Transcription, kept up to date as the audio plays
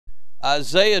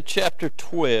Isaiah chapter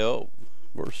 12,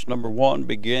 verse number 1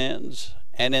 begins,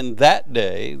 "And in that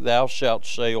day thou shalt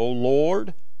say, O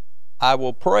Lord, I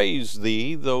will praise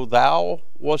thee, though thou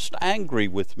wast angry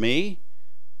with me.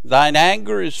 Thine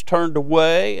anger is turned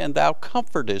away, and thou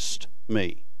comfortest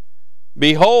me.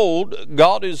 Behold,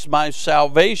 God is my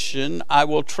salvation. I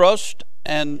will trust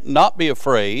and not be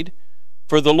afraid.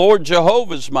 For the Lord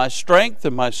Jehovah is my strength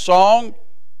and my song.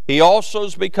 He also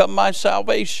has become my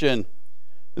salvation.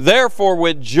 Therefore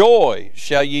with joy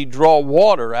shall ye draw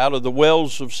water out of the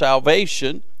wells of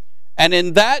salvation. And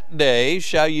in that day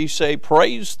shall ye say,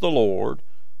 Praise the Lord.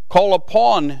 Call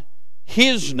upon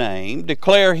His name.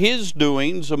 Declare His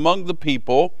doings among the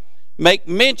people. Make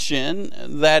mention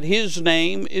that His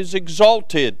name is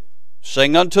exalted.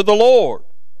 Sing unto the Lord,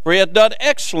 for He hath done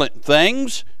excellent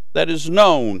things that is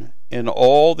known in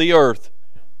all the earth.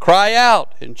 Cry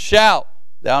out and shout,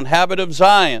 thou inhabitant of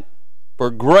Zion. For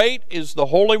great is the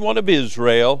Holy One of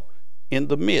Israel in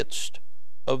the midst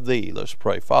of thee." Let's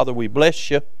pray. Father, we bless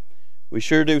you. We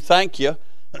sure do thank you,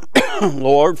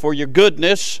 Lord, for your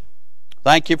goodness.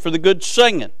 Thank you for the good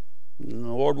singing.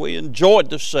 Lord, we enjoyed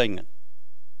the singing.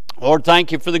 Lord,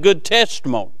 thank you for the good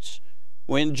testimonies.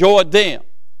 We enjoyed them.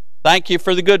 Thank you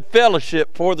for the good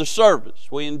fellowship for the service.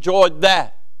 We enjoyed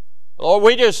that. Lord,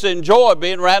 we just enjoy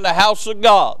being around the house of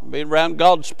God, being around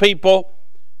God's people.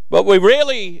 But we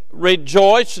really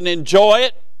rejoice and enjoy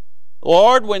it,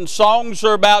 Lord, when songs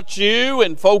are about you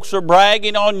and folks are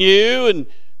bragging on you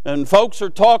and folks are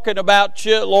talking about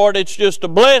you. Lord, it's just a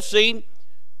blessing,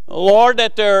 Lord,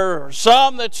 that there are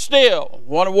some that still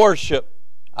want to worship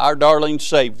our darling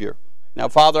Savior. Now,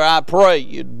 Father, I pray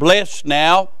you'd bless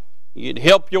now. You'd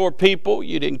help your people.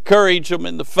 You'd encourage them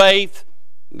in the faith.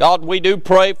 God, we do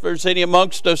pray if there's any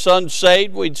amongst us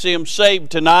unsaved, we'd see them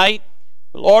saved tonight.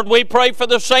 Lord, we pray for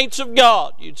the saints of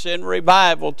God. You'd send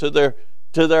revival to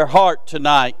their heart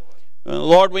tonight.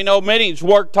 Lord, we know many's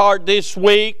worked hard this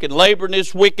week and labored in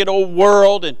this wicked old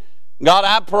world. And God,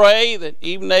 I pray that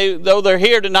even though they're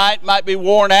here tonight, might be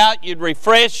worn out, you'd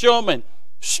refresh them and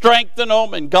strengthen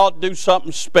them, and God, do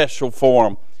something special for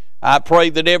them. I pray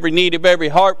that every need of every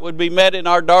heart would be met in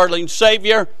our darling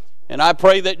Savior. And I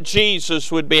pray that Jesus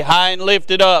would be high and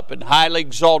lifted up and highly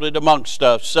exalted amongst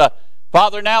us.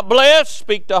 Father, now bless,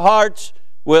 speak to hearts.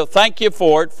 We'll thank you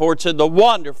for it's in the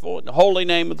wonderful and holy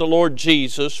name of the Lord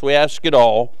Jesus we ask it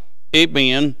all.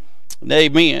 Amen and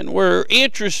amen. We're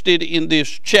interested in this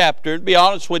chapter. To be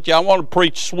honest with you, I want to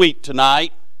preach sweet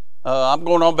tonight. I'm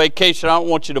going on vacation. I don't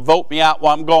want you to vote me out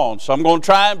while I'm gone. So I'm going to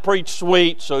try and preach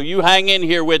sweet, so you hang in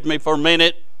here with me for a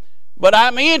minute. But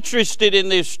I'm interested in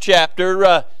this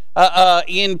chapter,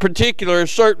 in particular a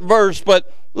certain verse,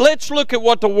 but let's look at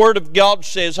what the Word of God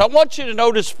says. I want you to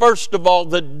notice, first of all,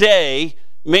 the day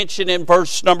mentioned in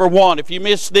verse number 1. If you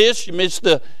miss this, you miss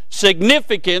the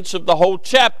significance of the whole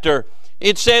chapter.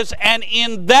 It says, and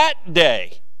in that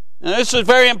day. Now, this is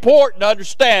very important to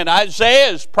understand.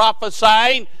 Isaiah is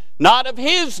prophesying not of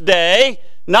his day,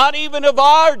 not even of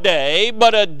our day,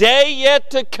 but a day yet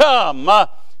to come.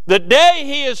 The day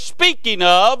he is speaking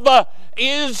of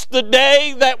is the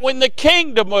day that when the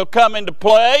kingdom will come into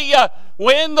play,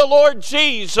 when the Lord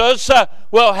Jesus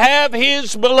will have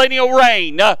His millennial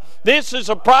reign. This is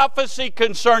a prophecy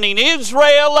concerning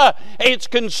Israel. It's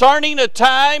concerning a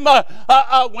time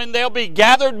when they'll be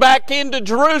gathered back into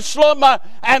Jerusalem,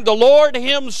 and the Lord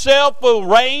Himself will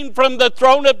reign from the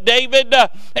throne of David.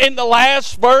 In the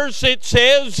last verse it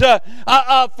says,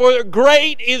 for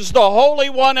great is the Holy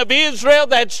One of Israel,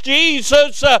 that's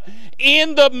Jesus,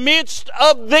 in the midst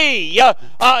of thee.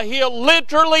 He'll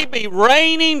literally be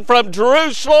reigning from Jerusalem.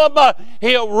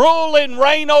 He'll rule and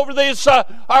reign over this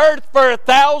earth for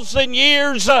 1,000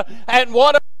 years. And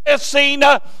what a blessing.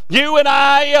 You and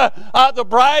I, the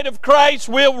bride of Christ,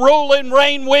 will rule and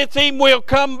reign with Him. We'll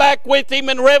come back with Him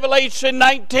in Revelation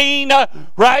 19,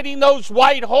 riding those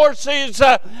white horses.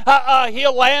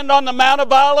 He'll land on the Mount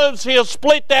of Olives. He'll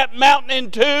split that mountain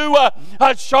in two.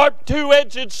 A sharp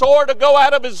two-edged sword will go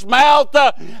out of His mouth,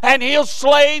 and He'll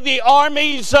slay the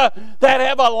armies that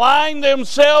have aligned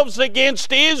themselves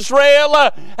against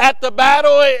Israel at the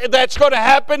battle that's going to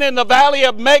happen in the valley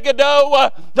of Megiddo,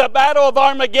 the battle of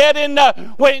Armageddon,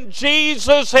 when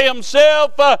Jesus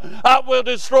Himself will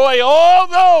destroy all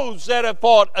those that have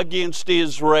fought against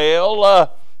Israel.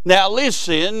 Now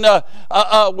listen,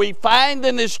 we find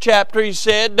in this chapter, he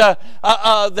said,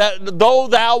 that though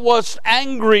thou wast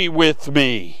angry with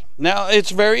me. Now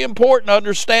it's very important to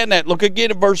understand that. Look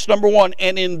again at verse number 1.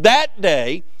 And in that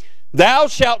day thou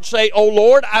shalt say, O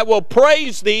Lord, I will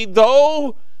praise thee,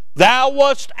 though thou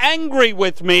wast angry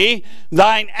with me.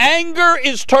 Thine anger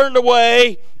is turned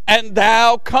away, and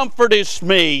thou comfortest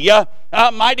me.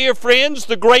 My dear friends,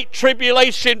 the Great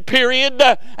Tribulation period,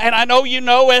 and I know you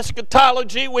know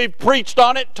eschatology, we've preached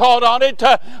on it, taught on it.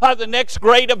 The next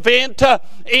great event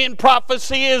in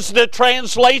prophecy is the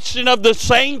translation of the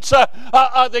saints,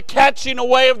 the catching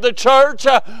away of the church,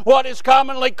 what is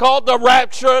commonly called the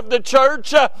rapture of the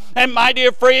church. And my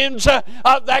dear friends,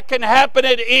 that can happen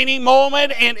at any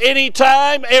moment, in any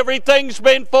time. Everything's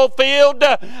been fulfilled.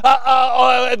 There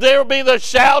will be the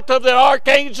shout of the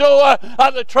archangel,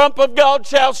 the trump of God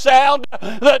shall sound,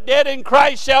 the dead in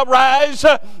Christ shall rise,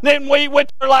 then we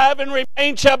which are alive and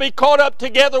remain shall be caught up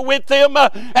together with them,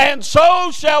 and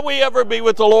so shall we ever be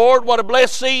with the Lord. What a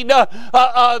blessing.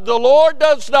 The Lord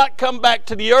does not come back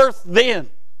to the earth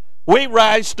then. We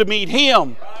rise to meet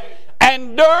Him.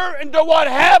 And what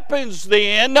happens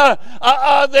then,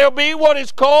 there'll be what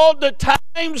is called the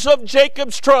times of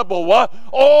Jacob's trouble,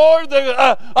 or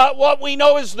what we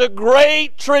know as the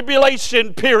Great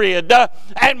Tribulation period.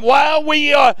 And while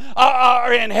we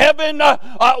are in heaven,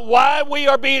 while we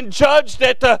are being judged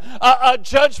at the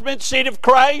judgment seat of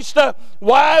Christ,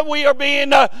 while we are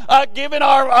being given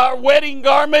our wedding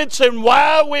garments, and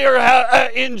while we are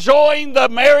enjoying the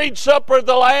marriage supper of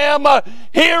the Lamb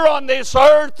here on this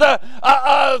earth,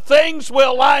 things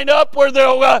will line up where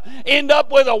they'll end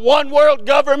up with a one-world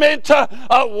government,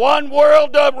 a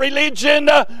one-world religion,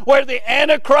 where the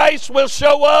Antichrist will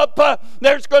show up.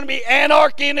 There's going to be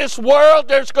anarchy in this world.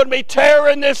 There's going to be terror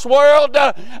in this world.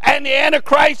 And the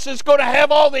Antichrist is going to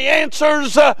have all the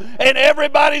answers. And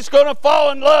everybody's going to fall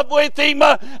in love with him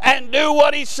and do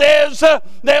what he says.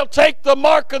 They'll take the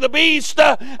mark of the beast.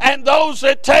 And those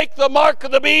that take the mark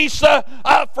of the beast,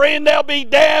 friend, they'll be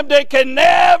damned. They can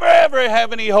never, ever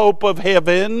have any hope of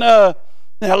heaven.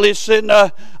 Now listen,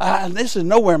 this is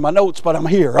nowhere in my notes, but I'm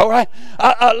here, all right?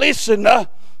 Listen,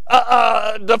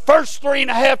 the first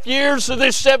 3.5 years of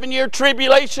this 7-year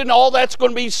tribulation, all that's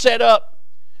going to be set up.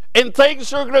 And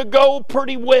things are going to go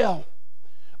pretty well.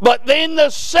 But then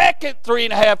the second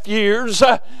 3.5 years,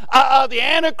 the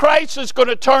Antichrist is going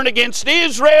to turn against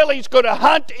Israel. He's going to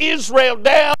hunt Israel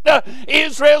down.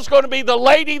 Israel's going to be the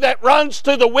lady that runs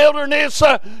to the wilderness.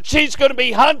 She's going to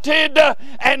be hunted.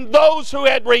 And those who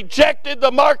had rejected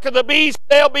the mark of the beast,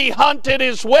 they'll be hunted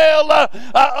as well.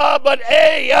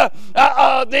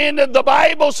 Then the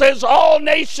Bible says all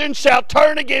nations shall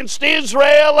turn against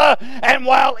Israel. And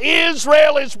while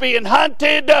Israel is being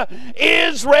hunted,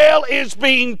 Israel is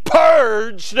being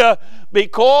purged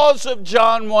because of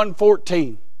John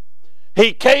 1:14.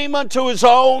 He came unto his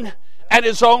own, and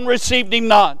his own received him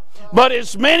not. But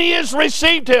as many as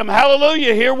received him,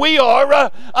 hallelujah, here we are,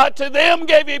 to them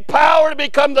gave he power to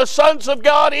become the sons of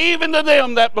God, even to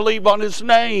them that believe on his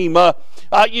name.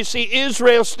 You see,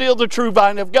 Israel's still the true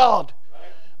vine of God.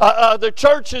 The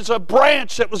church is a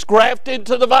branch that was grafted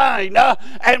into the vine.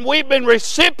 And we've been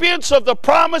recipients of the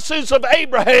promises of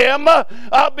Abraham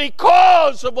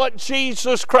because of what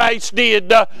Jesus Christ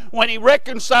did when he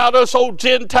reconciled us old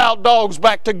Gentile dogs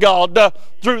back to God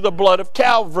through the blood of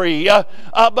Calvary.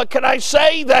 But can I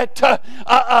say that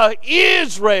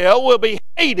Israel will be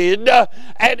hated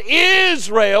and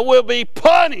Israel will be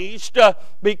punished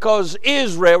because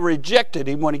Israel rejected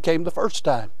him when he came the first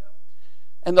time.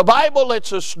 And the Bible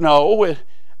lets us know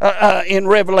in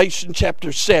Revelation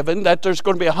chapter 7 that there's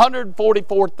going to be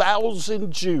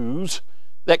 144,000 Jews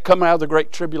that come out of the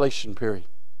Great Tribulation period.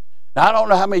 Now, I don't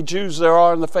know how many Jews there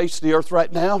are on the face of the earth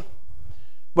right now,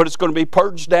 but it's going to be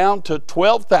purged down to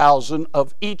 12,000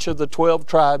 of each of the 12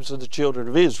 tribes of the children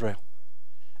of Israel.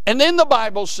 And then the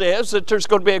Bible says that there's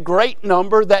going to be a great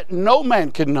number that no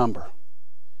man can number,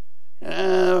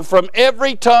 from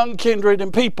every tongue, kindred,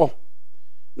 and people.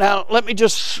 Now, let me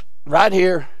just, right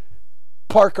here,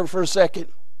 Parker for a second.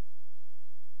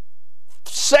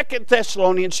 2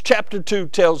 Thessalonians chapter 2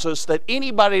 tells us that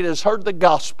anybody that has heard the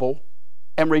gospel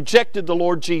and rejected the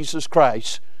Lord Jesus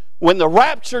Christ, when the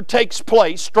rapture takes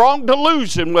place, strong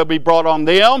delusion will be brought on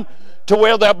them to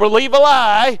where they'll believe a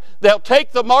lie, they'll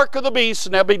take the mark of the beast,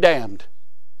 and they'll be damned.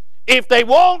 If they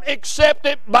won't accept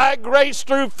it by grace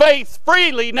through faith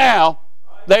freely now,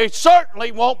 they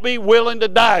certainly won't be willing to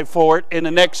die for it in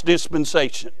the next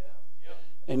dispensation.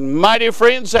 And my dear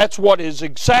friends, that's what is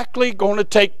exactly going to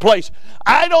take place.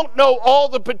 I don't know all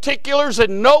the particulars,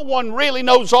 and no one really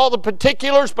knows all the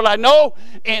particulars, but I know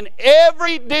in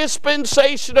every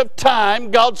dispensation of time,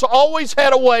 God's always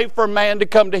had a way for man to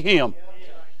come to Him.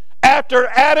 After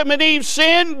Adam and Eve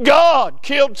sinned, God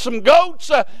killed some goats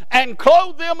and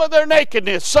clothed them of their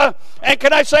nakedness. And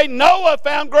can I say, Noah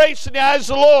found grace in the eyes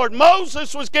of the Lord.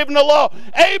 Moses was given the law.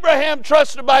 Abraham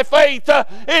trusted by faith.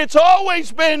 It's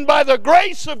always been by the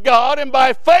grace of God and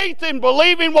by faith in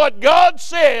believing what God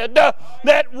said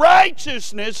that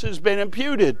righteousness has been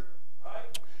imputed.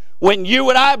 When you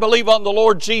and I believe on the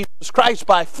Lord Jesus Christ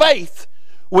by faith,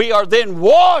 we are then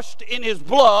washed in His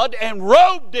blood and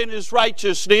robed in His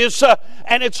righteousness,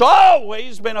 and it's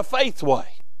always been a faith way.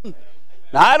 Now,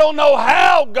 I don't know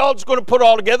how God's going to put it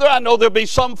all together. I know there'll be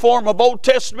some form of Old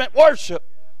Testament worship,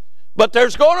 but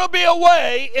there's going to be a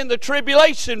way in the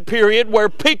tribulation period where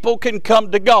people can come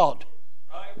to God,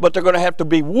 but they're going to have to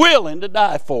be willing to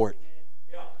die for it.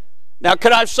 Now,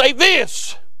 can I say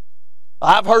this?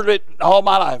 I've heard it all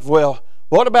my life. Well,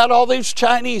 what about all these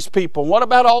Chinese people? What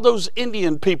about all those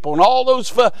Indian people and all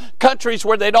those countries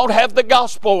where they don't have the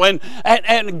gospel?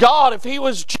 And God, if He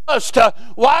was just,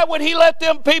 why would He let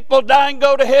them people die and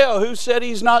go to hell? Who said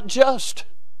He's not just?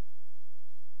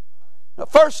 Now,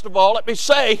 first of all, let me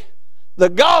say, the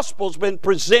gospel's been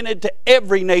presented to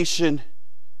every nation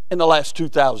in the last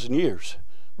 2,000 years.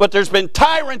 But there's been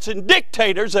tyrants and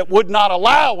dictators that would not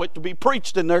allow it to be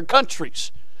preached in their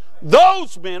countries.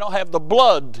 Those men will have the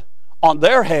blood on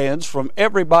their hands from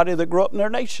everybody that grew up in their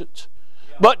nations.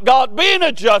 But God, being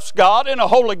a just God and a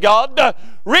holy God,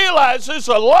 realizes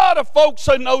a lot of folks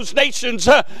in those nations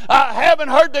haven't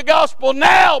heard the gospel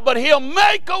now, but He'll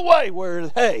make a way where,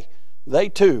 hey, they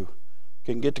too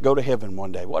can get to go to heaven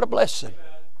one day. What a blessing.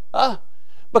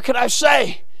 But can I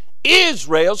say,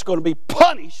 Israel's going to be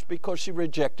punished because she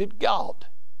rejected God.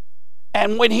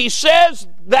 And when He says,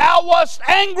 thou wast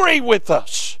angry with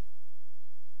us,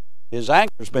 His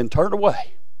anger's been turned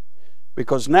away,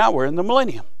 because now we're in the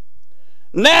millennium.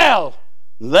 Now,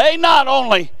 they not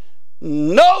only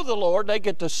know the Lord, they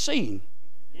get to see Him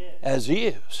as He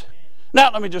is. Now,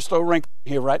 let me just throw a wrinkle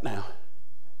here right now.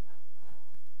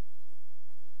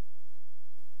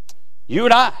 You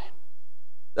and I,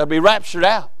 that'll be raptured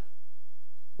out,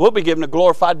 we'll be given a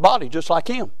glorified body just like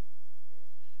Him.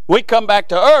 We come back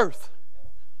to earth.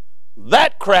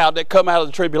 That crowd that come out of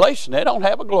the tribulation, they don't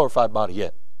have a glorified body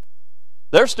yet.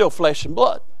 They're still flesh and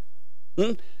blood.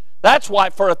 That's why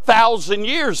for 1,000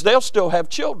 years they'll still have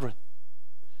children.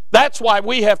 That's why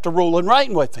we have to rule and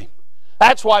reign with Him.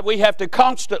 That's why we have to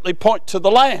constantly point to the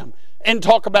Lamb and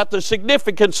talk about the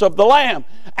significance of the Lamb.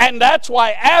 And that's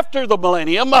why after the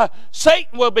millennium,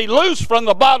 Satan will be loosed from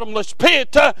the bottomless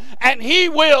pit, and he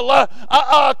will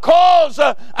cause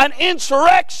an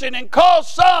insurrection and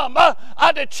cause some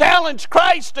to challenge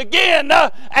Christ again.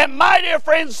 And my dear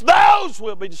friends, those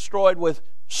will be destroyed with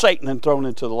Satan and thrown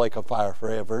into the lake of fire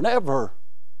forever and ever.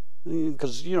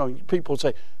 Because, you know, people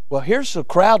say, well, here's the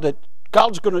crowd that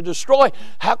God's going to destroy.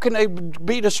 How can they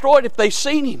be destroyed if they've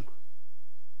seen Him?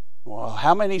 Well,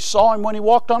 how many saw Him when He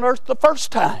walked on earth the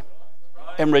first time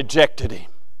and rejected Him?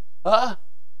 All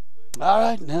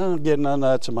right, now I'm getting none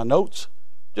of that's in my notes.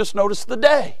 Just notice the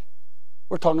day.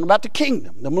 We're talking about the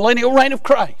kingdom, the millennial reign of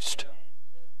Christ.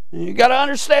 And you got to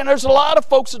understand, there's a lot of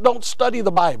folks that don't study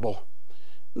the Bible.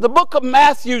 The book of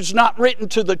Matthew is not written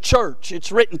to the church,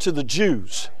 it's written to the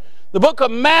Jews. The book of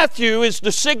Matthew is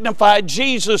to signify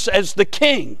Jesus as the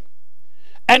King.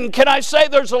 And can I say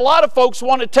there's a lot of folks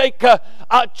want to take a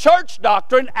church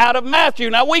doctrine out of Matthew.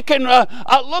 Now we can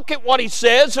look at what he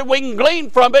says and we can glean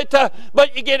from it,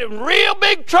 but you get in real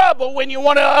big trouble when you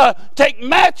want to take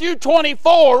Matthew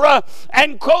 24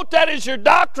 and quote that as your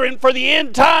doctrine for the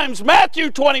end times.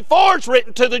 Matthew 24 is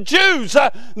written to the Jews.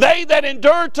 They that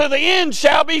endure to the end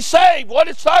shall be saved. What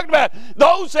it's talking about?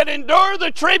 Those that endure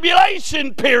the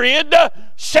tribulation period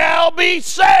shall be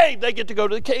saved. They get to go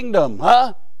to the kingdom.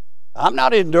 I'm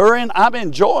not enduring, I'm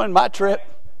enjoying my trip.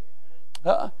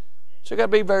 So you got to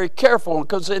be very careful,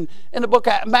 because in the book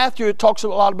of Matthew it talks a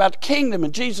lot about the kingdom,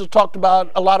 and Jesus talked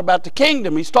about a lot about the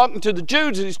kingdom. He's talking to the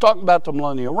Jews and He's talking about the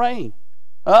millennial reign.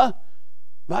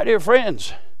 My dear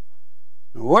friends,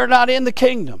 we're not in the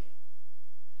kingdom,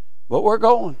 but we're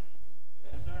going.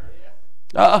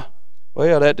 Well,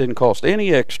 that didn't cost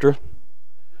any extra.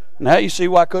 Now you see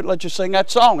why I couldn't let you sing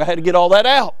that song. I had to get all that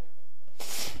out.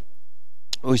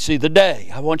 We see the day.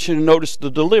 I want you to notice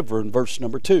the deliverer in verse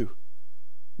number 2.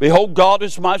 Behold, God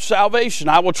is my salvation.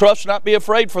 I will trust, not be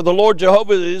afraid, for the Lord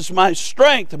Jehovah is my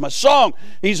strength and my song.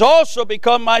 He's also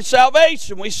become my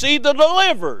salvation. We see the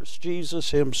deliverers,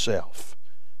 Jesus Himself.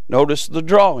 Notice the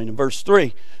drawing in verse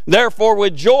 3. Therefore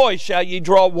with joy shall ye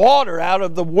draw water out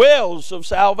of the wells of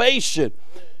salvation.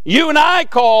 You and I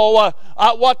call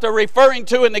what they're referring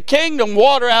to in the kingdom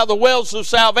water out of the wells of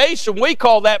salvation. We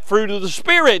call that fruit of the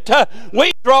Spirit.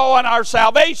 We draw on our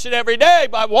salvation every day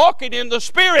by walking in the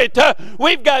Spirit.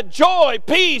 We've got joy,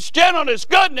 peace, gentleness,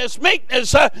 goodness,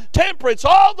 meekness, temperance,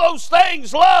 all those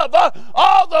things, love.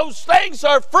 All those things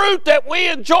are fruit that we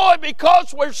enjoy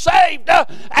because we're saved.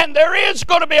 And there is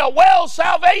going to be a well of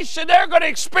salvation. They're going to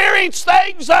experience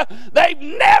things they've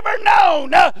never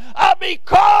known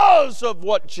because of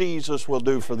what Jesus will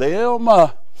do for them.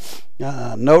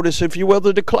 Notice, if you will,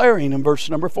 the declaring in verse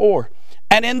number 4.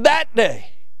 And in that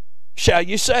day shall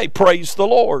you say, praise the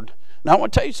Lord. Now I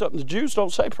want to tell you something. The Jews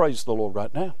don't say praise the Lord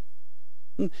right now.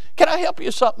 Can I help you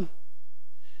with something?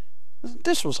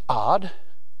 This was odd.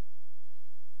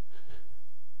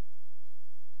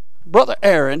 Brother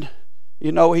Aaron,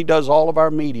 you know, he does all of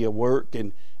our media work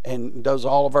and does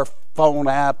all of our phone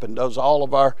app and does all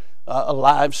of our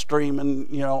live streaming,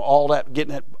 you know, all that,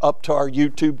 getting it up to our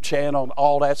YouTube channel and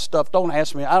all that stuff. Don't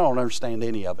ask me. I don't understand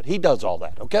any of it. He does all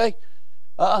that, okay?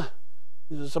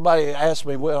 Somebody asked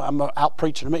me, well, I'm out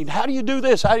preaching a meeting. How do you do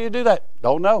this? How do you do that?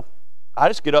 Don't know. I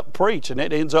just get up and preach, and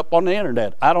it ends up on the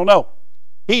internet. I don't know.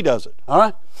 He does it, all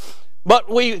right? But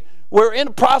we're in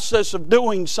the process of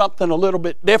doing something a little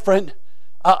bit different.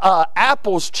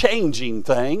 Apple's changing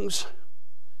things,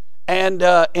 and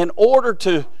in order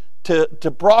to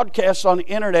broadcast on the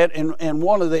internet, and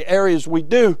one of the areas we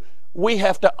do, we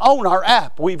have to own our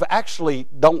app. We've actually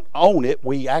don't own it.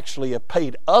 We actually have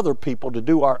paid other people to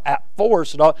do our app for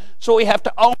us and all. So we have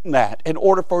to own that in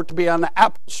order for it to be on the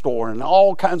Apple Store and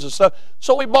all kinds of stuff.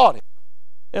 So we bought it.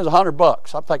 It was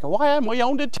 $100. I'm thinking, why haven't we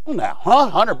owned it till now? Huh?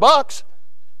 $100?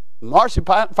 Marcy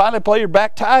finally played her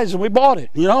back ties and we bought it,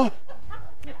 you know.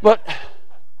 But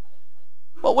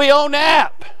we own the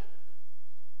app.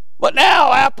 But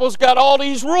now Apple's got all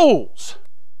these rules.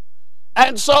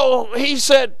 And so he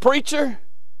said, preacher,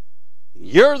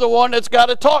 you're the one that's got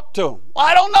to talk to him. Well,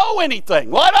 I don't know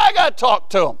anything. Why do I got to talk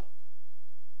to him?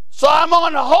 So I'm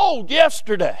on hold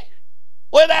yesterday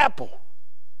with Apple.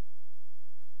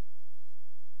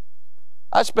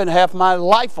 I spent half my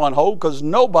life on hold because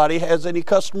nobody has any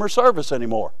customer service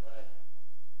anymore.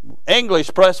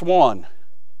 English, press 1.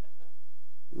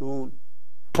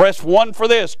 Press 1 for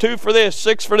this, 2 for this,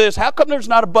 6 for this. How come there's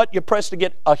not a button you press to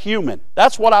get a human?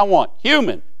 That's what I want,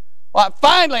 human. Well,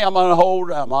 finally I'm on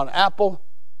hold, I'm on Apple.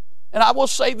 And I will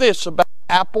say this about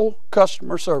Apple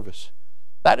customer service.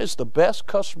 That is the best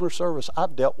customer service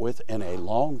I've dealt with in a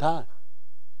long time.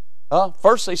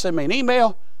 First they sent me an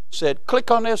email, said, click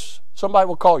on this, somebody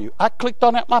will call you. I clicked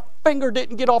on that, my finger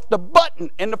didn't get off the button,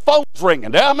 and the phone's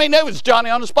ringing. I mean, it was Johnny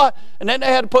on the spot. And then they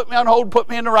had to put me on hold, put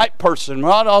me in the right person,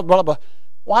 blah, blah, blah, blah.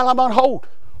 While I'm on hold,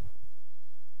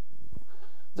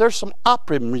 there's some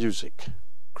opera music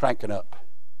cranking up.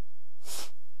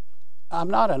 I'm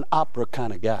not an opera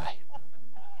kind of guy.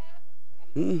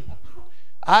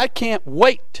 I can't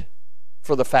wait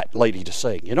for the fat lady to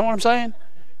sing. You know what I'm saying?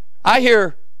 I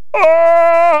hear,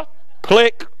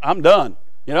 click, I'm done.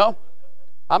 You know?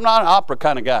 I'm not an opera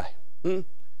kind of guy.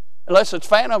 Unless it's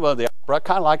Phantom of the Opera, I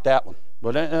kind of like that one.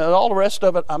 But all the rest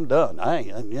of it, I'm done.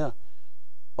 Yeah.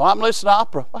 Well, I'm listening to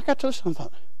opera. I got to listen to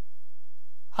something.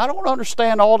 I don't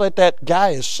understand all that guy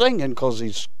is singing because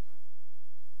he's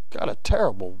got a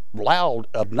terrible, loud,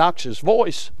 obnoxious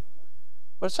voice.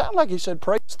 But it sounded like he said,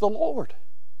 praise the Lord.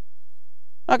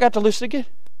 I got to listen again.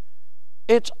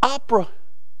 It's opera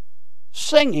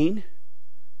singing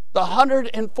the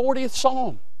 140th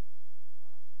Psalm.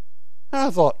 And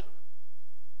I thought,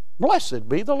 blessed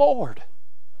be the Lord.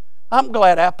 I'm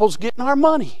glad Apple's getting our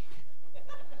money.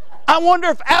 I wonder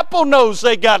if Apple knows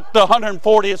they got the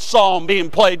 140th Psalm being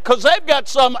played, because they've got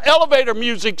some elevator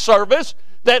music service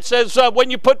that says when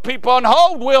you put people on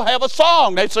hold, we'll have a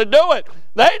song. They said, do it.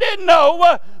 They didn't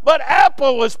know, but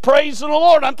Apple was praising the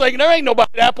Lord. I'm thinking, there ain't nobody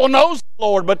at Apple knows the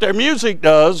Lord, but their music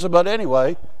does. But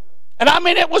anyway, and I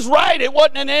mean, it was right. It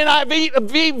wasn't an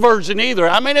NIV version either.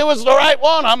 I mean, it was the right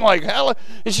one. I'm like, hell.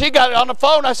 And she got it on the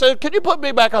phone. I said, can you put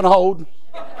me back on hold?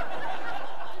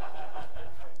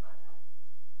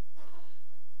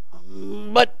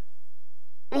 But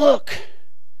look,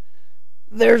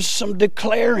 there's some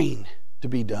declaring to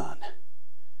be done.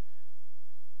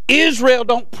 Israel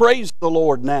don't praise the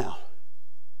Lord now.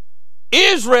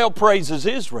 Israel praises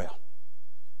Israel.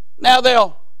 Now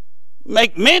they'll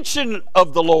make mention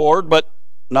of the Lord, but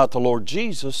not the Lord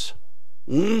Jesus.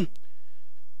 But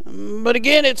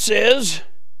again it says,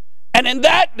 and in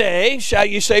that day shall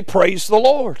you say, praise the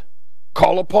Lord.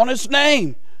 Call upon his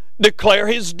name. Declare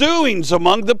his doings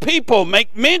among the people.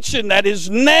 Make mention that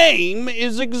his name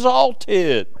is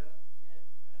exalted.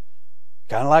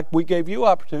 Kind of like we gave you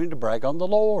opportunity to brag on the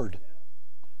Lord.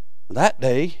 That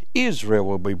day, Israel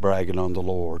will be bragging on the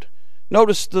Lord.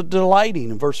 Notice the delighting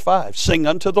in verse 5. Sing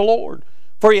unto the Lord,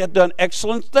 for he hath done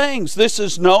excellent things. This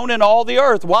is known in all the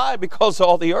earth. Why? Because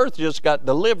all the earth just got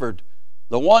delivered.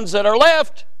 The ones that are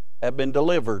left have been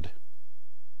delivered.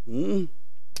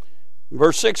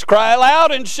 Verse 6, cry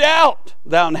aloud and shout,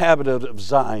 thou inhabitant of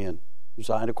Zion.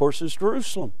 Zion, of course, is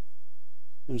Jerusalem.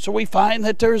 And so we find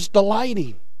that there's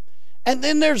delighting. And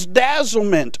then there's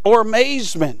dazzlement or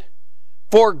amazement.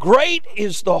 For great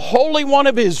is the Holy One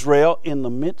of Israel in the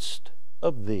midst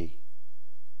of thee.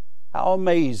 How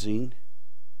amazing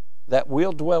that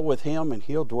we'll dwell with him and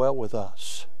he'll dwell with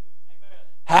us.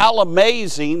 How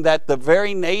amazing that the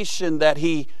very nation that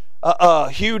he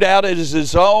hewed out as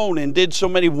his own and did so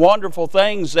many wonderful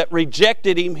things that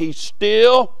rejected him, he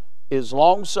still is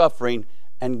long-suffering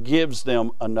and gives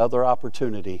them another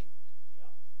opportunity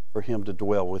for him to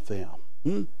dwell with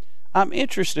them. I'm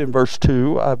interested in verse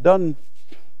 2. I've done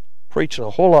preached a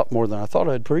whole lot more than I thought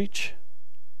I'd preach.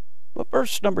 But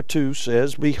verse number 2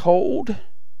 says, behold,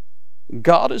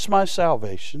 God is my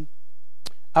salvation.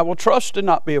 I will trust and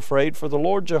not be afraid, for the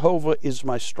Lord Jehovah is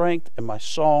my strength and my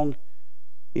song.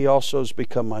 He also has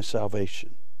become my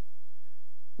salvation.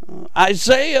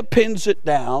 Isaiah pins it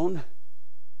down.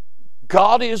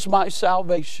 God is my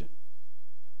salvation.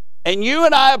 And you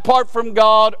and I, apart from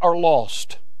God, are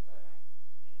lost.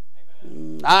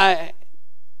 I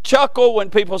chuckle when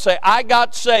people say, I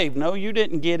got saved. No, you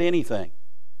didn't get anything.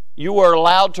 You are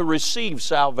allowed to receive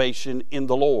salvation in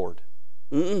the Lord.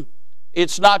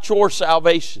 It's not your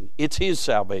salvation. It's his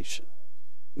salvation.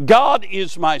 God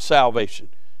is my salvation.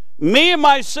 Me and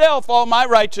myself, all my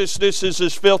righteousness is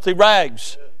as filthy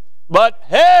rags. But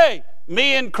hey,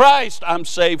 me in Christ, I'm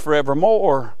saved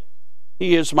forevermore.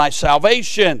 He is my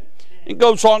salvation. It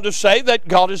goes on to say that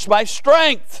God is my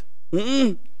strength.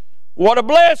 What a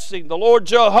blessing. The Lord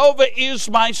Jehovah is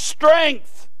my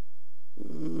strength.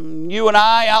 You and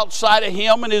I, outside of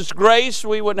him and his grace,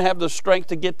 we wouldn't have the strength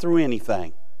to get through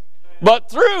anything. But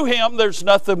through him, there's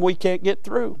nothing we can't get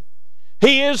through.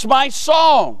 He is my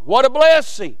song. What a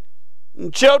blessing.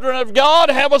 And children of God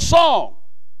have a song.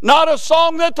 Not a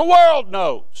song that the world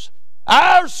knows.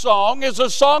 Our song is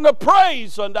a song of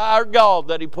praise unto our God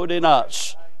that he put in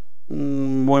us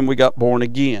when we got born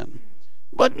again.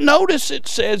 But notice it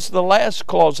says, the last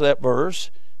clause of that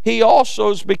verse, he also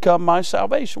has become my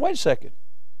salvation. Wait a second.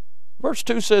 Verse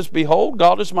 2 says, behold,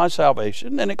 God is my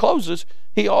salvation. And it closes,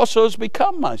 he also has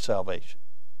become my salvation.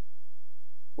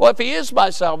 Well, if he is my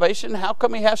salvation, how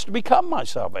come he has to become my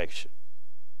salvation?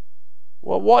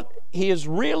 Well, what he is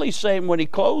really saying when he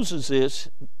closes is,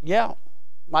 yeah,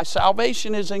 my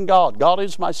salvation is in God. God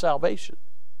is my salvation.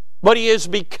 But he has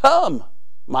become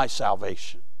my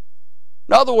salvation.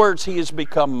 In other words, he has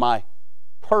become my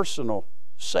personal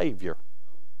Savior.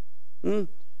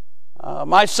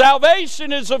 My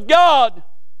salvation is of God,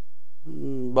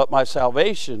 but my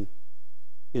salvation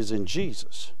is in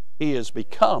Jesus. He has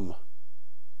become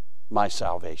my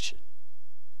salvation.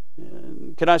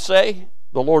 And can I say,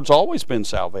 the Lord's always been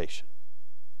salvation.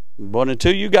 But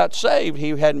until you got saved, he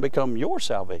hadn't become your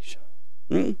salvation.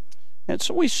 And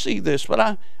so we see this,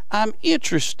 but I'm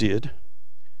interested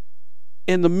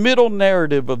in the middle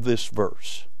narrative of this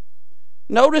verse.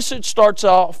 Notice it starts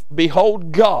off,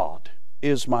 behold, God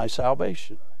is my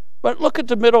salvation. But look at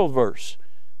the middle verse.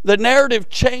 The narrative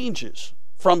changes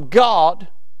from God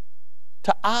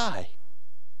to I.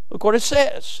 Look what it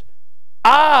says.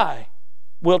 I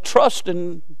will trust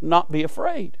and not be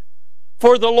afraid.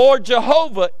 For the Lord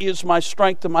Jehovah is my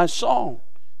strength and my song.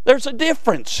 There's a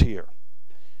difference here.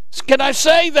 Can I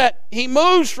say that he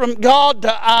moves from God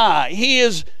to I? He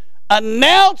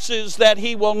announces that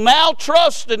he will now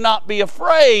trust and not be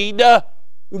afraid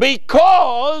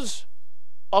because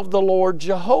of the Lord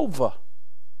Jehovah.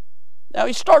 Now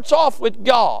he starts off with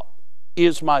God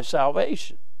is my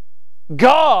salvation.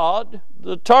 God,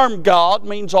 the term God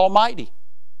means Almighty.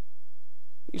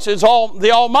 He says,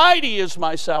 the Almighty is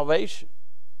my salvation.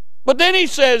 But then he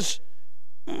says,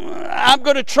 I'm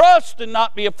going to trust and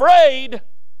not be afraid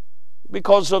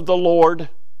because of the Lord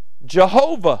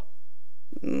Jehovah.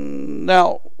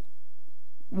 Now,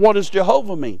 what does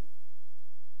Jehovah mean?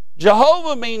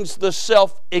 Jehovah means the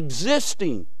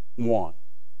self-existing one.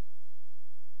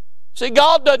 See,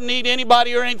 God doesn't need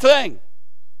anybody or anything.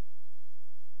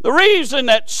 The reason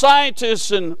that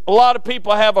scientists and a lot of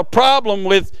people have a problem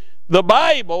with the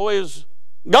Bible is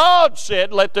God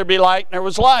said, let there be light, and there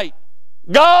was light.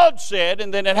 God said,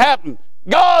 and then it happened.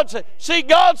 God said, see,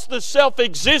 God's the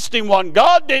self-existing one.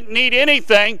 God didn't need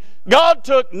anything. God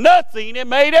took nothing and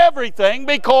made everything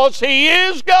because he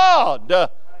is God.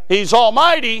 He's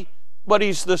almighty, but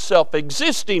he's the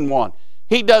self-existing one.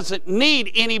 He doesn't need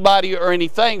anybody or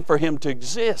anything for him to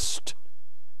exist.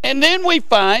 And then we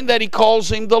find that he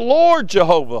calls him the Lord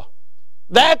Jehovah.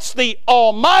 That's the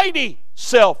almighty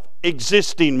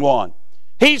self-existing one.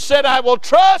 He said, I will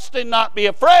trust and not be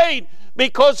afraid,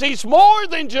 because he's more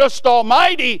than just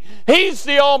almighty. He's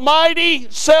the almighty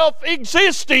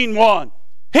self-existing one.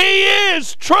 He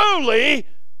is truly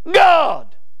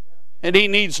God, and he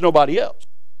needs nobody else.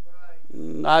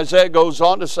 Isaiah goes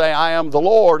on to say, I am the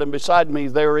Lord, and beside me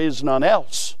there is none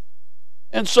else.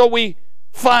 And so we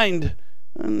find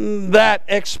that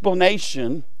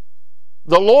explanation.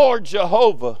 The Lord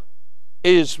Jehovah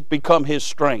is become his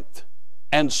strength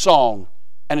and song,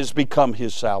 and has become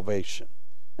his salvation.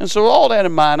 And so all that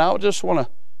in mind, I just want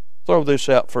to throw this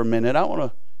out for a minute. I want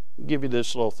to give you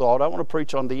this little thought. I want to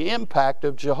preach on the impact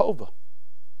of Jehovah,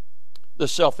 the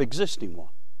self-existing one.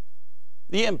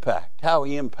 The impact, how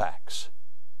he impacts.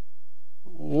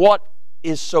 What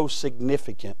is so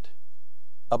significant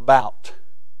about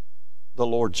the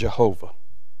Lord Jehovah?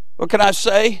 What can I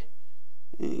say?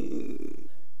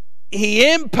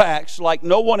 He impacts like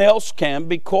no one else can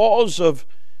because of,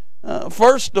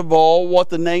 first of all, what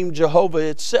the name Jehovah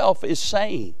itself is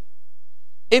saying.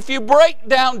 If you break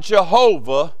down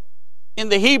Jehovah in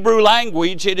the Hebrew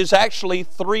language, it is actually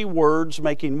three words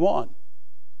making one.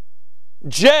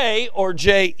 J or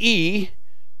J-E,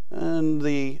 and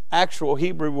the actual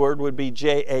Hebrew word would be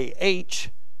J-A-H,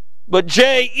 but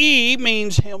J-E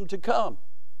means him to come.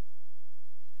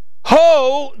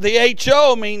 Ho, the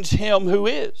H-O, means him who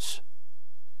is.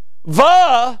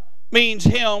 Va means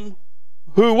him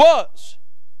who was.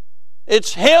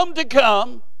 It's him to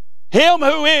come, him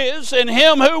who is, and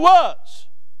him who was.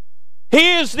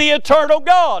 He is the eternal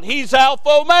God. He's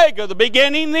Alpha Omega, the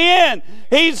beginning, the end.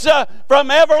 He's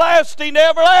from everlasting to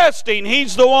everlasting.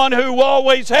 He's the one who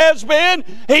always has been.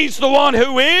 He's the one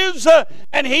who is,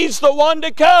 and he's the one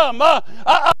to come.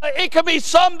 It can be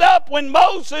summed up when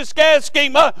Moses asked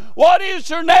him, what is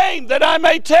your name, that I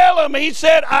may tell him? He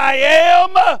said, I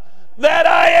am that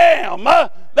I am.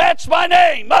 That's my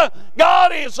name.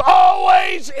 God is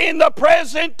always in the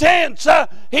present tense.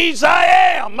 He's I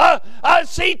am. I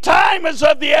see time is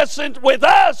of the essence with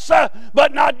us,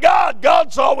 but not God.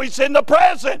 God's always in the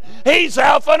present. He's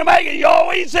Alpha and Omega. He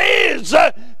always is,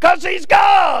 because he's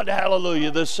God.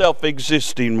 Hallelujah, the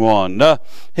self-existing one.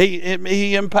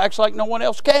 He impacts like no one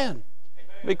else can,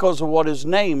 because of what his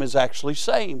name is actually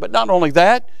saying. But not only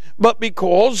that, but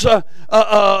because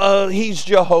he's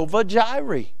Jehovah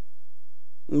Jireh.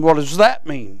 What does that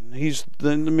mean? It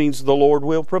means the Lord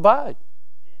will provide.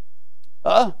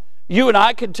 You and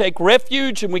I can take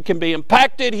refuge and we can be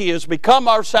impacted. He has become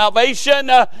our salvation,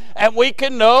 and we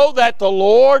can know that the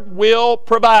Lord will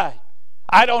provide.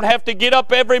 I don't have to get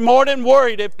up every morning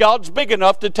worried if God's big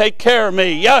enough to take care of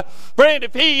me. Friend,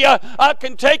 if He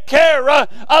can take care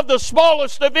of the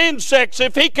smallest of insects,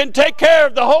 if He can take care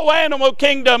of the whole animal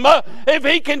kingdom, if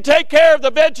He can take care of the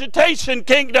vegetation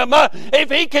kingdom, if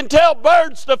He can tell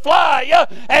birds to fly,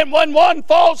 and when one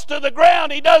falls to the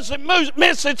ground, He doesn't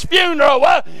miss its funeral.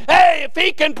 Hey, if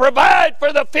He can provide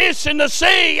for the fish in the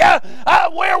sea,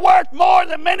 we're worth more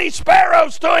than many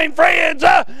sparrows to Him, friends.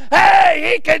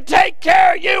 Hey, He can take care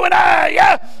of you and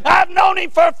I. I've known Him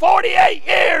for 48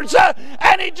 years,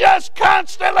 and He just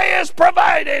constantly has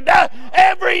provided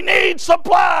every need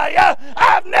supply.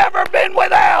 I've never been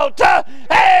without.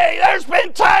 Hey, there's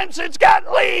been times it's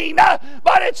got lean,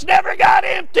 but it's never got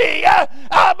empty.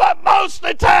 But most of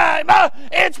the time,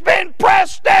 it's been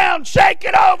pressed down,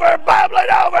 shaken over,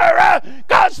 bubbling over,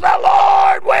 because the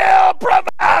Lord will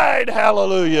provide.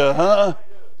 Hallelujah.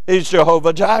 He's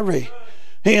Jehovah Jireh.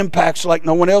 He impacts like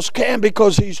no one else can,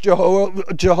 because He's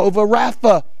Jehovah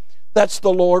Rapha. That's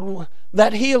the Lord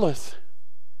that healeth.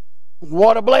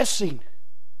 What a blessing.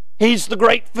 He's the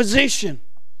great physician.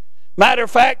 Matter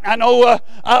of fact, I know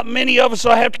many of us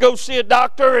will have to go see a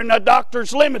doctor, and a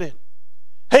doctor's limited.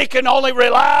 He can only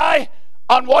rely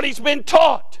on what he's been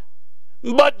taught.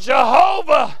 But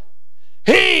Jehovah,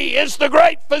 He is the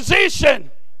great physician.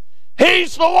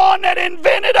 He's the one that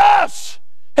invented us.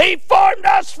 He formed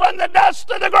us from the dust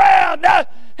of the ground.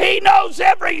 He knows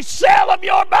every cell of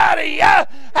your body.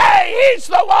 Hey, He's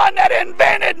the one that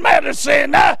invented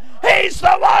medicine. He's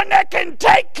the one that can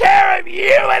take care of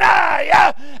you and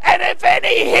I. And if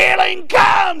any healing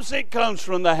comes, it comes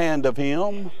from the hand of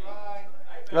Him.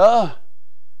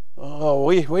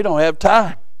 We don't have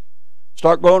time.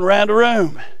 Start going around the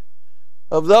room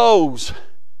of those.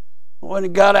 When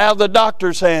it got out of the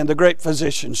doctor's hand, the great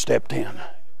physician stepped in.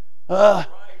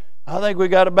 I think we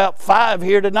got about 5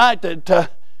 here tonight that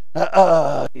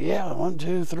Yeah, 1,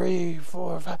 2, 3,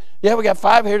 4, 5. Yeah, we got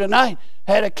 5 here tonight.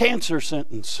 Had a cancer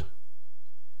sentence.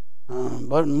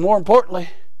 But more importantly,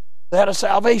 they had a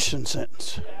salvation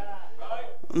sentence.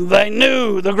 They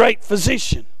knew the great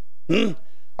physician.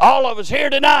 All of us here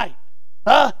tonight,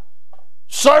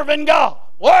 serving God,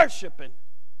 worshiping.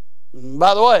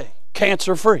 By the way,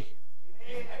 cancer-free.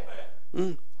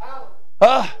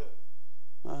 I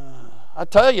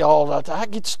tell you all, I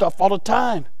get stuff all the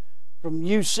time from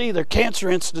UC, their Cancer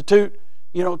Institute,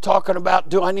 talking about,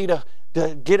 do I need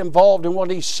to get involved in one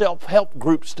of these self-help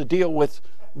groups to deal with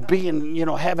being,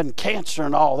 having cancer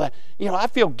and all that. I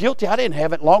feel guilty. I didn't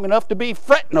have it long enough to be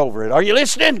fretting over it. Are you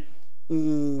listening?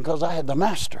 Because I had the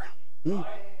master.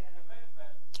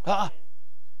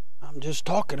 I'm just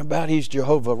talking about He's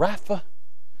Jehovah Rapha,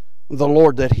 the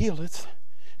Lord that healeth.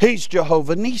 He's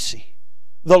Jehovah Nissi,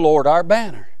 the Lord our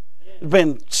banner. There's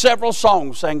been several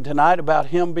songs sang tonight about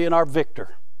Him being our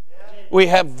victor. We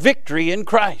have victory in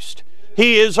Christ.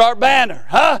 He is our banner.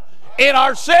 In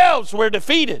ourselves we're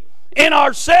defeated. In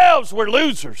ourselves we're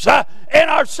losers. In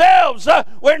ourselves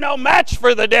we're no match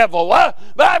for the devil. But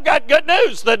I've got good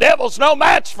news. The devil's no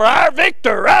match for our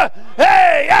victor.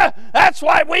 That's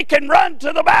why we can run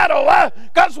to the battle,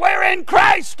 because we're in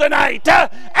Christ tonight.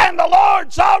 And the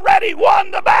Lord's already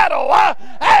won the battle.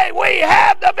 We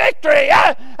have the victory. He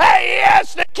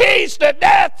has the keys to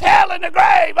death, hell, and the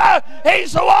grave.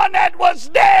 He's the one that was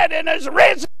dead and is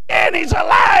risen. And He's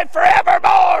alive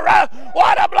forevermore.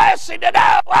 What a blessing to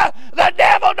know. The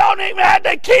devil don't even have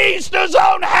the keys to his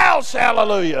own house.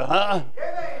 Hallelujah.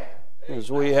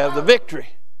 Because we have the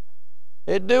victory.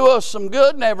 It'd do us some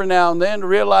good every now and then to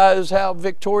realize how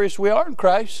victorious we are in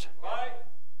Christ.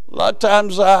 A lot of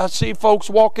times I see folks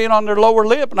walk in on their lower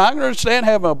lip, and I can understand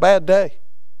having a bad day.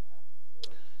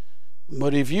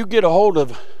 But if you get a hold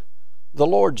of the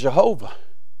Lord Jehovah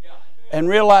and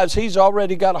realize He's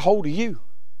already got a hold of you,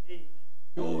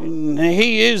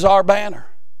 He is our banner.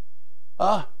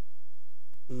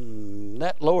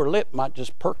 That lower lip might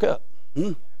just perk up.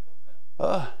 The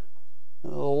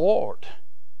Lord,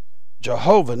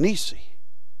 Jehovah Nissi,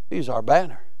 He's our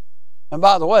banner. And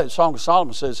by the way, the Song of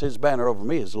Solomon says His banner over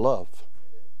me is love.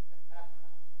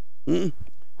 Can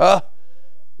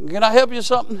I help you with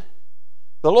something?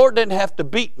 The Lord didn't have to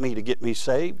beat me to get me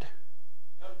saved.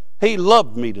 He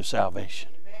loved me to salvation.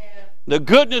 The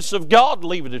goodness of God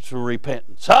leadeth it to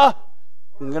repentance.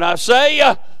 Can I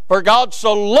say, for God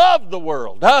so loved the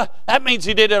world. That means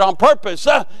He did it on purpose.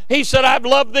 He said, I've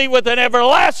loved thee with an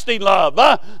everlasting love.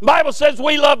 The Bible says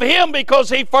we love Him because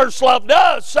He first loved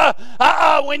us.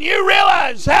 When you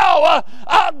realize how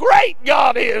great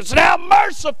God is, and how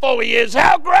merciful He is,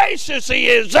 how gracious He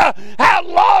is, how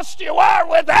lost you are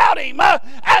without Him,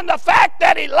 and the fact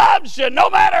that He loves you no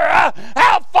matter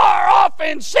how far off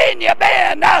in sin you've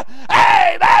been,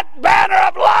 that banner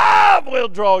of love will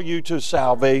draw you to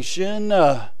salvation.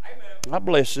 I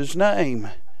bless His name.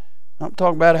 I'm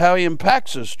talking about how He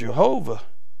impacts us. Jehovah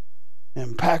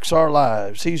impacts our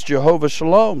lives. He's Jehovah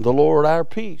Shalom, the Lord our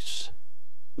peace.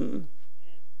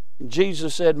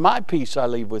 Jesus said, my peace I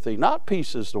leave with thee. Not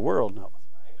peace as the world knoweth.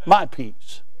 My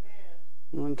peace.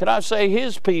 And can I say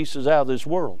His peace is out of this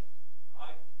world?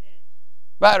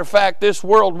 Matter of fact, this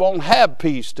world won't have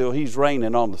peace till He's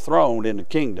reigning on the throne in the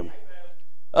kingdom.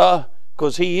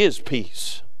 Because He is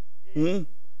peace.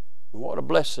 What a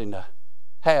blessing to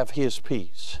have His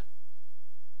peace.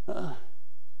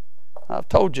 I've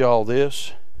told you all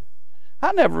this.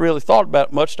 I never really thought about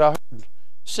it much. I heard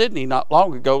Sydney not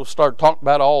long ago start talking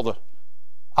about all the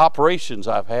operations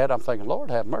I've had. I'm thinking, Lord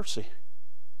have mercy.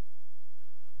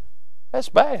 That's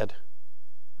bad.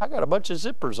 I got a bunch of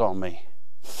zippers on me.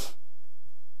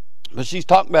 But she's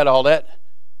talking about all that.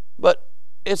 But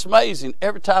it's amazing.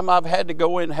 Every time I've had to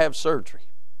go in and have surgery,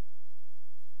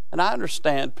 and I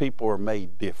understand people are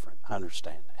made different. I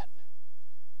understand that.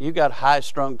 You got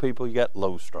high-strung people, you got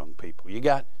low-strung people. You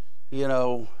got,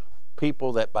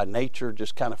 people that by nature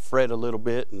just kind of fret a little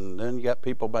bit, and then you got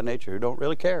people by nature who don't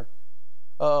really care.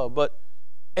 But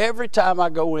every time I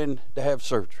go in to have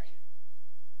surgery,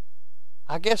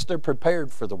 I guess they're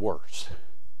prepared for the worst.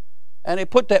 And they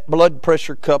put that blood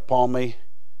pressure cup on me,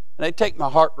 and they take my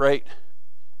heart rate.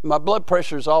 My blood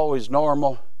pressure is always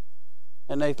normal.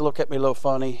 And they look at me a little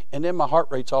funny, and then my heart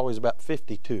rate's always about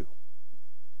 52.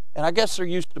 And I guess they're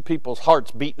used to people's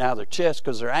hearts beating out of their chest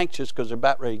because they're anxious because they're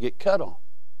about ready to get cut on.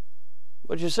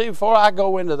 But you see, before I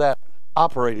go into that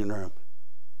operating room,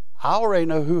 I already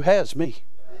know who has me.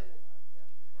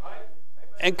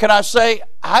 And can I say,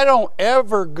 I don't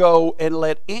ever go and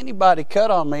let anybody cut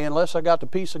on me unless I got the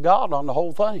peace of God on the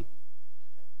whole thing.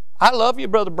 I love you,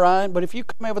 Brother Brian, but if you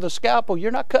come in with a scalpel,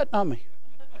 you're not cutting on me.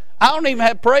 I don't even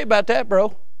have to pray about that,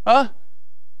 bro.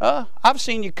 I've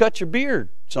seen you cut your beard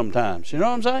sometimes. You know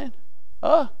what I'm saying?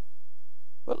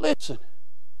 But listen,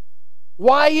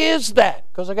 why is that?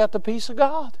 Because I got the peace of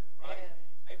God.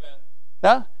 Amen.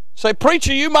 Huh? Say,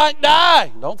 preacher, you might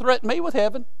die. Don't threaten me with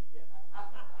heaven.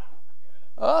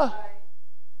 I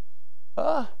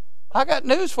got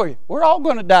news for you. We're all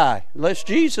going to die unless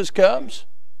Jesus comes.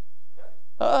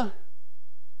 But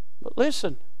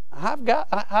listen, I've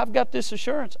got this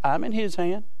assurance. I'm in His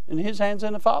hand, and His hand's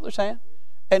in the Father's hand.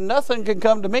 And nothing can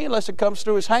come to me unless it comes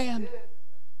through His hand.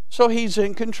 So He's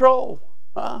in control.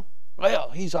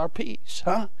 Well, He's our peace.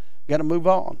 Got to move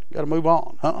on. Got to move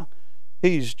on.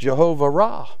 He's Jehovah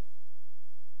Ra.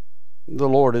 The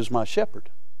Lord is my shepherd.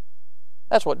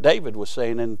 That's what David was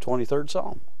saying in the 23rd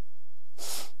Psalm.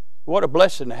 What a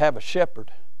blessing to have a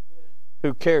shepherd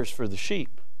who cares for the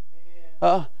sheep.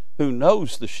 Who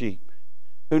knows the sheep.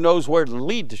 Who knows where to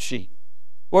lead the sheep.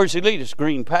 Where does He lead us?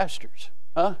 Green pastures.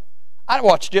 I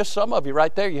watched just some of you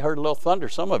right there. You heard a little thunder.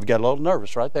 Some of you got a little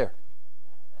nervous right there.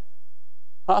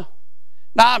 Now,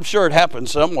 I'm sure it happened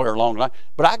somewhere along the line,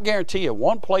 but I guarantee you,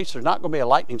 one place there's not going to be a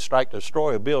lightning strike to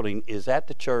destroy a building is at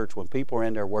the church when people are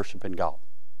in there worshiping God.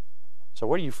 So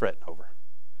what are you fretting over?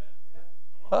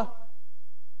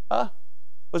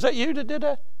 Was that you that did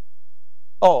that?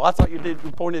 Oh, I thought you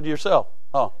pointed to yourself.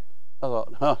 Oh, I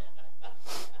thought,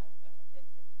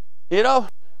 You know,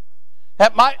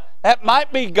 that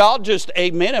might be God just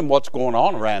amening what's going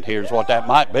on around here is what that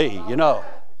might be, you know.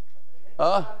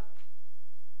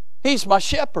 He's my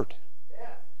shepherd.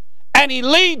 And He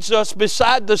leads us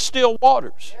beside the still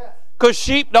waters. Because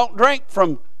sheep don't drink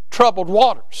from troubled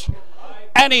waters.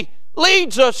 And He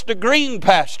leads us to green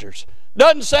pastures.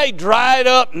 Doesn't say dried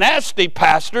up nasty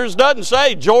pastures. Doesn't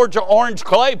say Georgia orange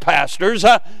clay pastures.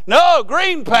 No,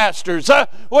 green pastures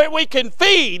where we can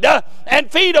feed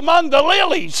and feed among the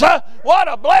lilies.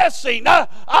 What a blessing.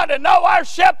 To know our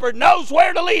shepherd knows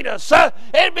where to lead us.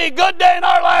 It'd be a good day in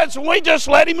our lives when we just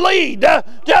let Him lead.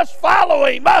 Just follow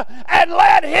Him and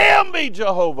let Him be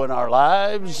Jehovah in our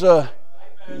lives.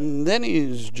 Then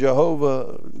He's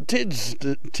Jehovah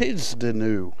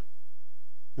Tizdenu.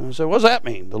 So what does that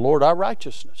mean? The Lord our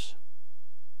righteousness.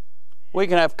 We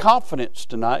can have confidence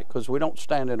tonight because we don't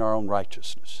stand in our own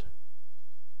righteousness.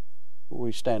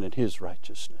 We stand in His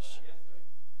righteousness.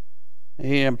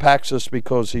 He impacts us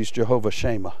because He's Jehovah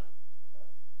Shammah.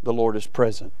 The Lord is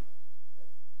present.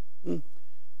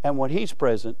 And when He's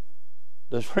present,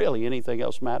 does really anything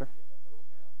else matter?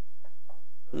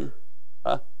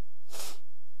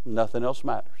 Nothing else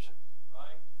matters.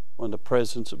 When the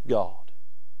presence of God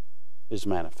is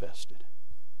manifested.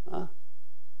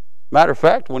 Matter of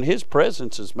fact, when His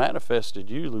presence is manifested,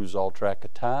 you lose all track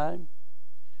of time.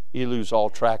 You lose all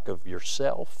track of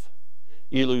yourself.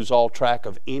 You lose all track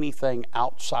of anything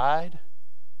outside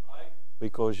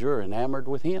because you're enamored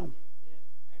with Him.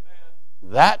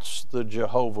 That's the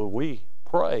Jehovah we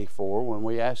pray for when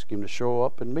we ask Him to show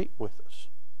up and meet with us.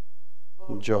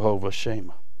 Jehovah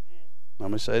Shammah.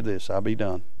 Let me say this, I'll be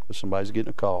done because somebody's getting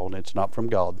a call and it's not from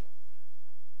God.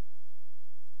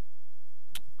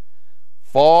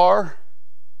 Far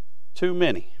too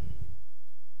many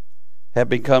have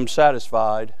become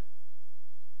satisfied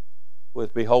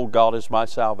with, behold, God is my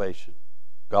salvation,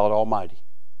 God Almighty.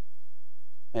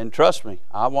 And trust me,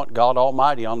 I want God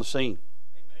Almighty on the scene.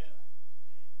 Amen.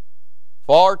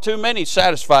 Far too many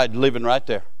satisfied living right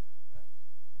there.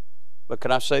 But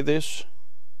can I say this?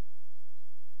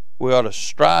 We ought to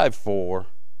strive for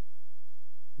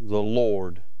the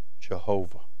Lord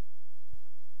Jehovah.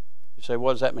 You say,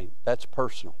 what does that mean? That's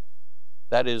personal.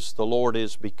 That is, the Lord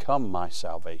is become my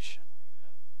salvation.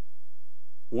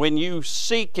 When you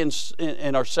seek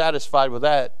and are satisfied with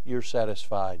that, you're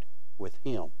satisfied with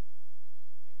Him. Amen.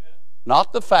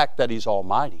 Not the fact that He's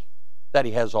almighty, that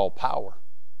He has all power.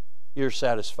 You're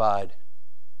satisfied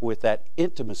with that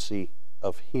intimacy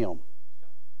of Him.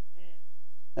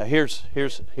 Now here's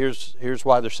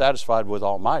why they're satisfied with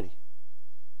Almighty.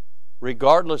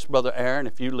 Regardless, Brother Aaron,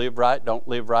 if you live right, don't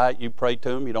live right, you pray to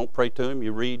Him, you don't pray to Him,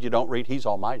 you read, you don't read, He's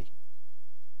Almighty.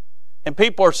 And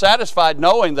people are satisfied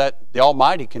knowing that the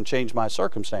Almighty can change my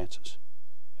circumstances.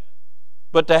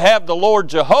 But to have the Lord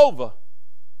Jehovah,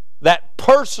 that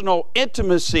personal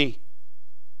intimacy,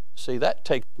 see, that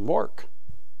takes some work.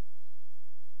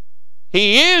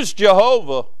 He is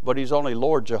Jehovah, but He's only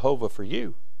Lord Jehovah for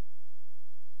you.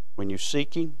 When you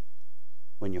seek Him,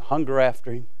 when you hunger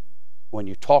after Him, when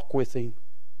you talk with Him,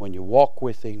 when you walk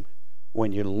with Him,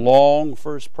 when you long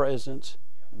for His presence,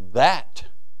 that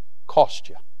costs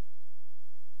you.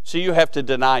 See, you have to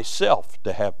deny self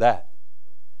to have that.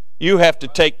 You have to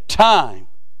take time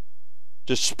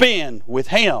to spend with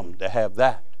Him to have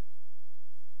that.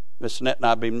 Miss Annette and I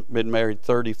have been married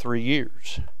 33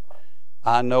 years.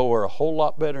 I know her a whole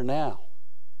lot better now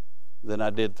than I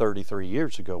did 33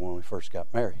 years ago when we first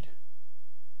got married.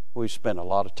 We spent a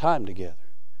lot of time together.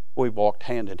 We've walked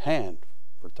hand in hand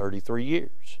for 33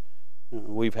 years.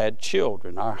 We've had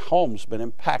children. Our home's been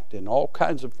impacted. All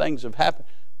kinds of things have happened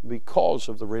because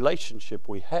of the relationship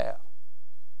we have.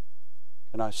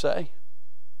 Can I say?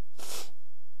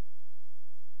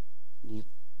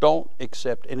 Don't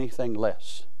accept anything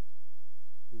less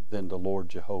than the Lord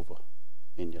Jehovah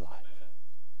in your life.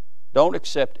 Don't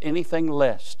accept anything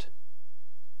less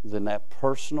than that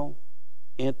personal,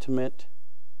 intimate.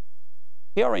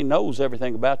 He already knows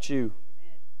everything about you.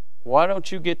 Why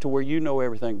don't you get to where you know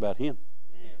everything about Him?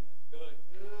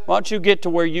 Why don't you get to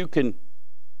where you can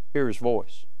hear His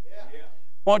voice?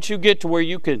 Why don't you get to where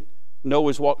you can know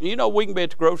His walk? You know, we can be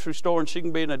at the grocery store and she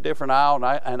can be in a different aisle,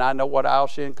 and I know what aisle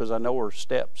she's in because I know her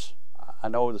steps. I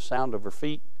know the sound of her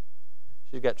feet.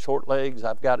 She's got short legs.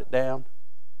 I've got it down.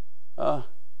 Do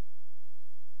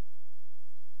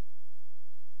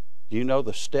you know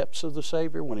the steps of the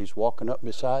Savior when He's walking up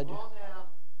beside you?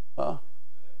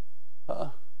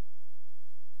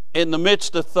 In the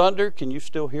midst of thunder, can you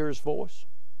still hear His voice?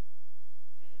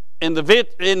 In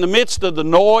the midst of the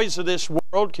noise of this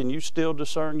world, can you still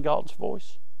discern God's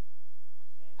voice?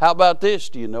 How about this?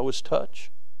 Do you know His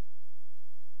touch?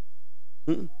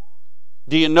 Do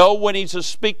you know when He's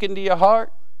speaking to your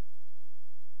heart?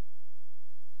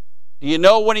 Do you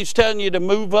know when He's telling you to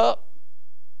move up?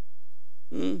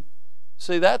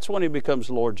 See, that's when He becomes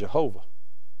Lord Jehovah,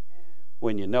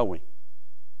 when you know Him.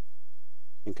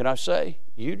 And can I say,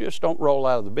 you just don't roll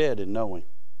out of the bed and know Him.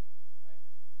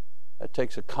 That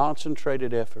takes a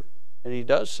concentrated effort. And He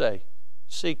does say,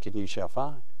 seek and you shall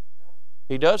find.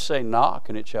 He does say, knock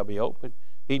and it shall be opened.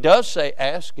 He does say,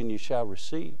 ask and you shall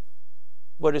receive.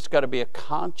 But it's got to be a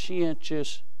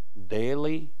conscientious,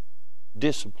 daily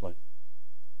discipline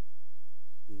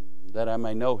that I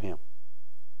may know Him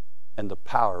and the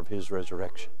power of His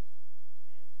resurrection.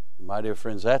 And my dear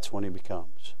friends, that's when He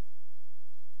becomes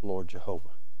Lord Jehovah.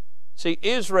 See,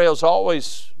 Israel's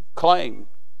always claimed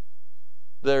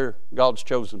they're God's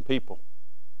chosen people.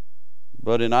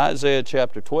 But in Isaiah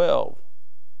chapter 12,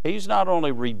 He's not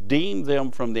only redeemed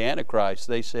them from the Antichrist,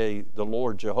 they say the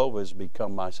Lord Jehovah has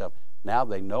become my salvation. Now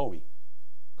they know Him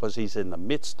because He's in the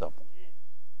midst of them.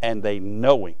 And they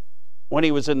know Him. When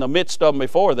He was in the midst of them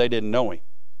before, they didn't know Him.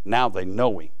 Now they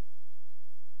know Him.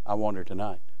 I wonder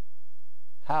tonight,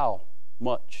 how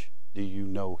much do you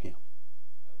know Him?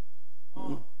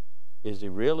 Is He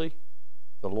really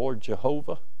the Lord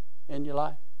Jehovah in your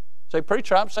life? Say,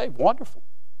 preacher, I'm saved. Wonderful.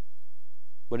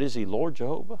 But is He Lord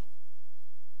Jehovah?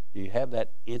 Do you have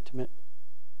that intimate,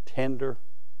 tender,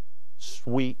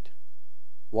 sweet,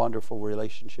 wonderful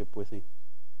relationship with Him?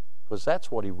 Because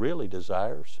that's what He really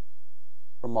desires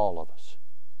from all of us.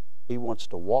 He wants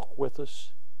to walk with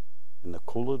us in the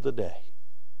cool of the day.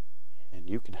 And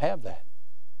you can have that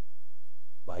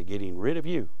by getting rid of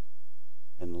you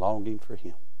and longing for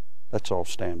Him. Let's all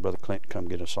stand. Brother Clinton, come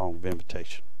get a song of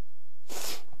invitation.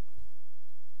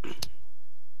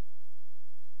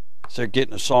 As they're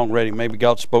getting a song ready, maybe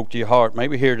God spoke to your heart.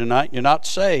 Maybe here tonight you're not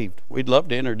saved. We'd love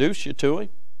to introduce you to Him.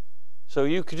 So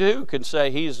you too can say,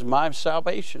 He's my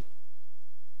salvation.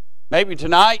 Maybe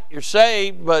tonight you're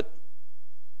saved, but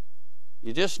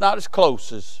you're just not as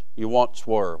close as you once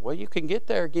were. Well, you can get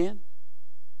there again.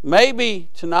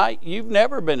 Maybe tonight you've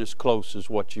never been as close as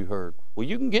what you heard. Well,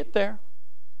 you can get there.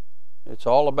 It's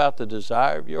all about the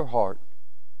desire of your heart.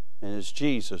 And it's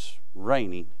Jesus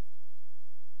reigning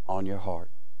on your heart.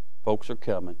 Folks are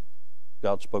coming.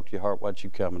 God spoke to your heart. Why'd you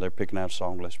come? And they're picking out a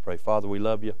song. Let's pray. Father, we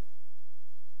love You.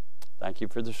 Thank You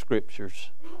for the Scriptures.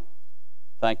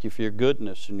 Thank You for Your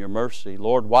goodness and Your mercy.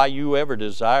 Lord, why You ever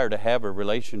desire to have a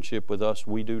relationship with us,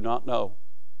 we do not know.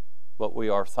 But we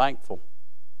are thankful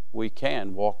we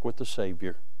can walk with the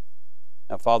Savior.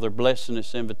 Now, Father, bless in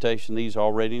this invitation. These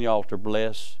already in the altar,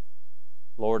 bless.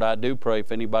 Lord, I do pray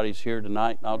if anybody's here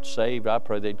tonight not saved, I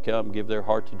pray they'd come give their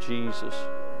heart to Jesus.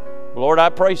 Lord, I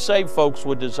pray saved folks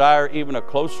would desire even a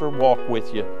closer walk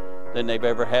with You than they've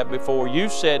ever had before. You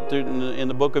said in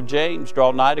the book of James,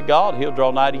 draw nigh to God, He'll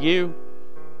draw nigh to you.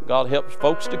 God helps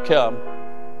folks to come.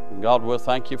 And God will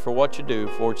thank You for what You do,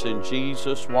 for it's in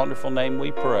Jesus' wonderful name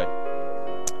we pray.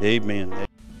 Amen.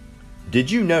 Did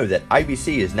you know that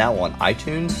IBC is now on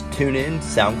iTunes, TuneIn,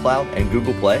 SoundCloud, and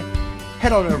Google Play?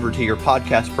 Head on over to your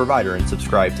podcast provider and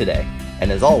subscribe today. And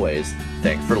as always,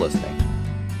 thanks for listening.